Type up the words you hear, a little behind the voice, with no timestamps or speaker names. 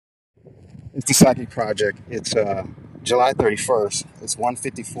It's the Psychic Project. It's July 31st. It's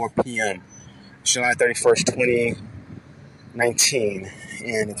 1:54 p.m. July 31st, 2019,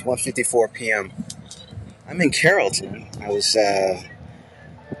 and it's 1:54 p.m. I'm in Carrollton. I was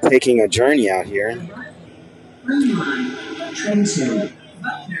taking a journey out here. Green line, train to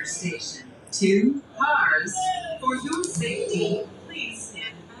Butler Station. Two cars. For your safety, please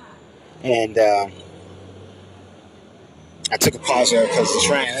stand back. And I took a pause there because the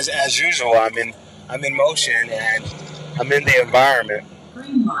train, as usual, I'm in motion and I'm in the environment.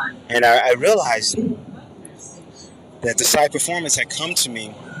 And I realized that the side performance had come to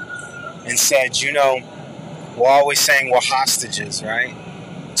me and said, we're always saying we're hostages, right,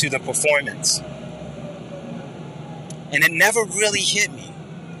 to the performance. And it never really hit me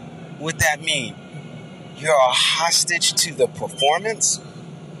what that mean. You're a hostage to the performance?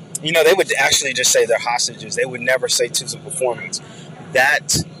 They would actually just say they're hostages. They would never say to the performance.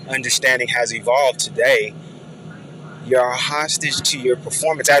 That understanding has evolved today. You're a hostage to your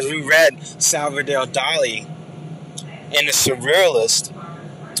performance. As we read Salvador Dali in The Surrealist,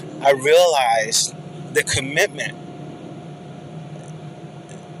 I realized the commitment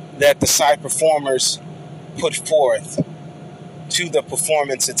that the side performers put forth to the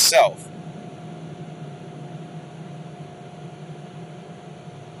performance itself.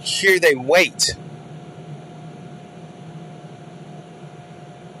 Here they wait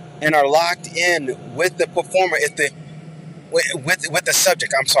and are locked in with the performer, with the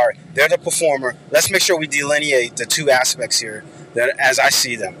subject. I'm sorry, they're the performer. Let's make sure we delineate the two aspects here that, as I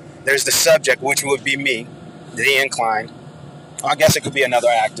see them. There's the subject, which would be me, the incline. I guess it could be another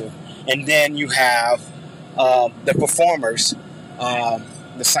actor. And then you have the performers,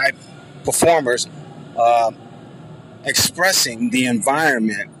 the side performers, expressing the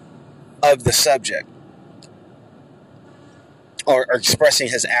environment of the subject, or expressing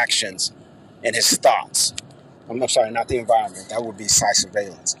his actions and his thoughts. I'm sorry, not the environment. That would be side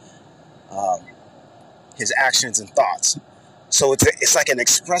surveillance. His actions and thoughts. So it's like an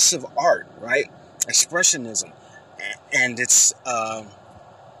expressive art, right? Expressionism, and it's I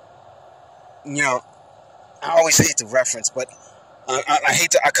always hate to reference, but I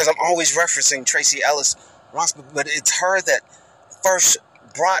hate to, because I'm always referencing Tracy Ellis Ross, but it's her that first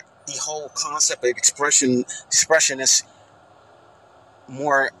brought the whole concept of expressionist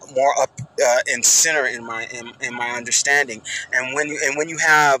more up in center in my understanding. And when you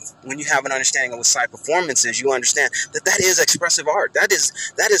have an understanding of what side performance is, you understand that is expressive art. That is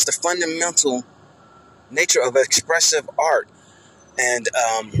the fundamental nature of expressive art. And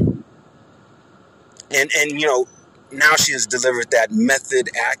now she has delivered that method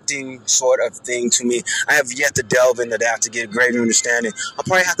acting sort of thing to me. I have yet to delve into that to get a greater understanding. I'll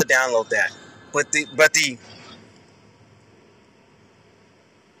probably have to download that. But the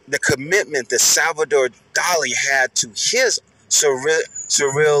commitment that Salvador Dali had to his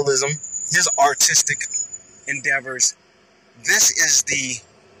surrealism, his artistic endeavors, this is the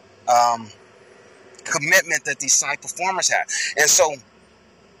commitment that these side performers have. And so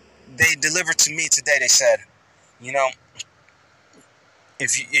they delivered to me today. They said,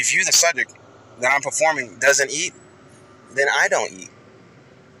 if you, the subject that I'm performing, doesn't eat, then I don't eat.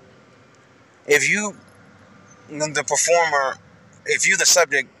 If you, the performer, if you, the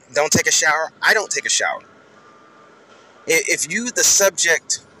subject, don't take a shower, I don't take a shower. If you, the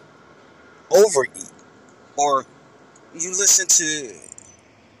subject, overeat, or you listen to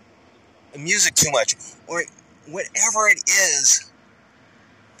music too much, or whatever it is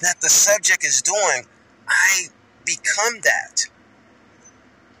that the subject is doing, I become that.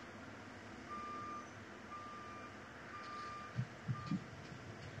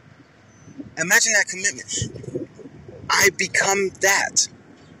 Imagine that commitment. I become that.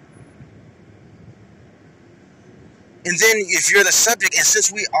 And then if you're the subject, and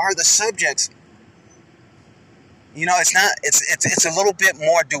since we are the subjects, it's a little bit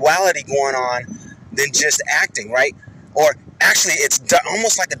more duality going on than just acting, right? Or actually, it's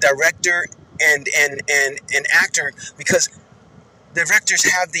almost like a director and an actor, because directors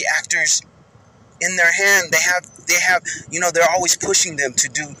have the actors in their hand. They have they're always pushing them to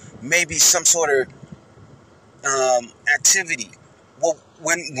do maybe some sort of activity. Well,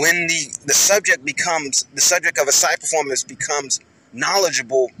 when the subject of a side performance becomes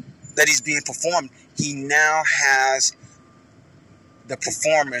knowledgeable that he's being performed, he now has the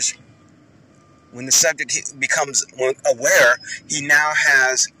performers. When the subject becomes aware, he now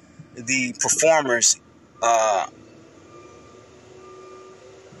has the performers.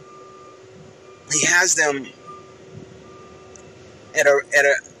 He has them in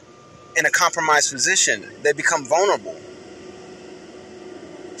a compromised position. They become vulnerable.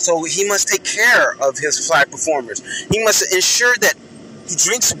 So he must take care of his flag performers. He must ensure that he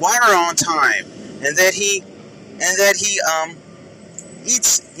drinks water on time, and that he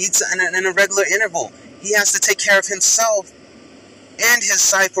eats in a regular interval. He has to take care of himself and his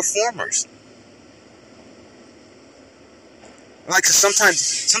side performers. Like,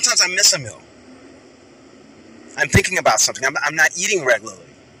 sometimes I miss a meal. I'm thinking about something. I'm not eating regularly.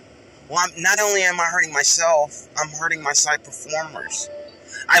 Well, not only am I hurting myself, I'm hurting my side performers.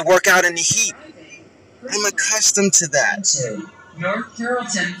 I work out in the heat. I'm accustomed to that. North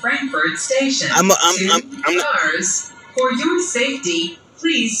Carrollton Frankfurt Station. I'm cars. For your safety,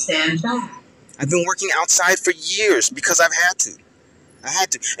 please stand back. I've been working outside for years because I've had to. I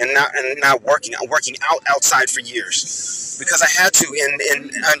had to, and not working. I'm working outside for years because I had to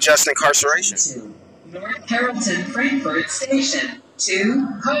in unjust incarceration. North Carrollton Frankfurt Station. 2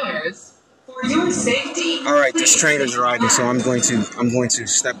 cars. For your safety. All right, this train is arriving, so I'm going to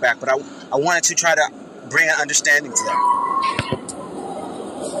step back. But I wanted to try to bring an understanding to that.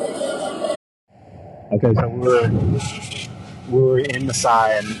 Okay, so we're in the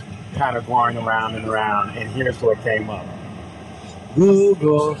side, kind of going around and around, and here's what came up.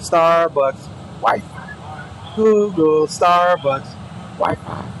 Google Starbucks Wi-Fi. Google Starbucks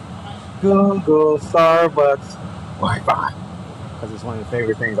Wi-Fi. Google Starbucks Wi-Fi. Because it's one of the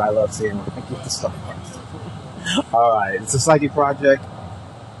favorite things I love seeing when I get to Starbucks. Alright, it's a Psyche project.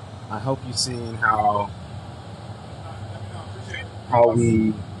 I hope you've seen how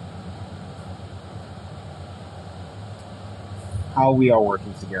we are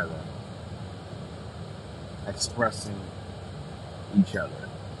working together, expressing each other.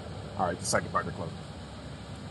 All right, the Psyche project closes.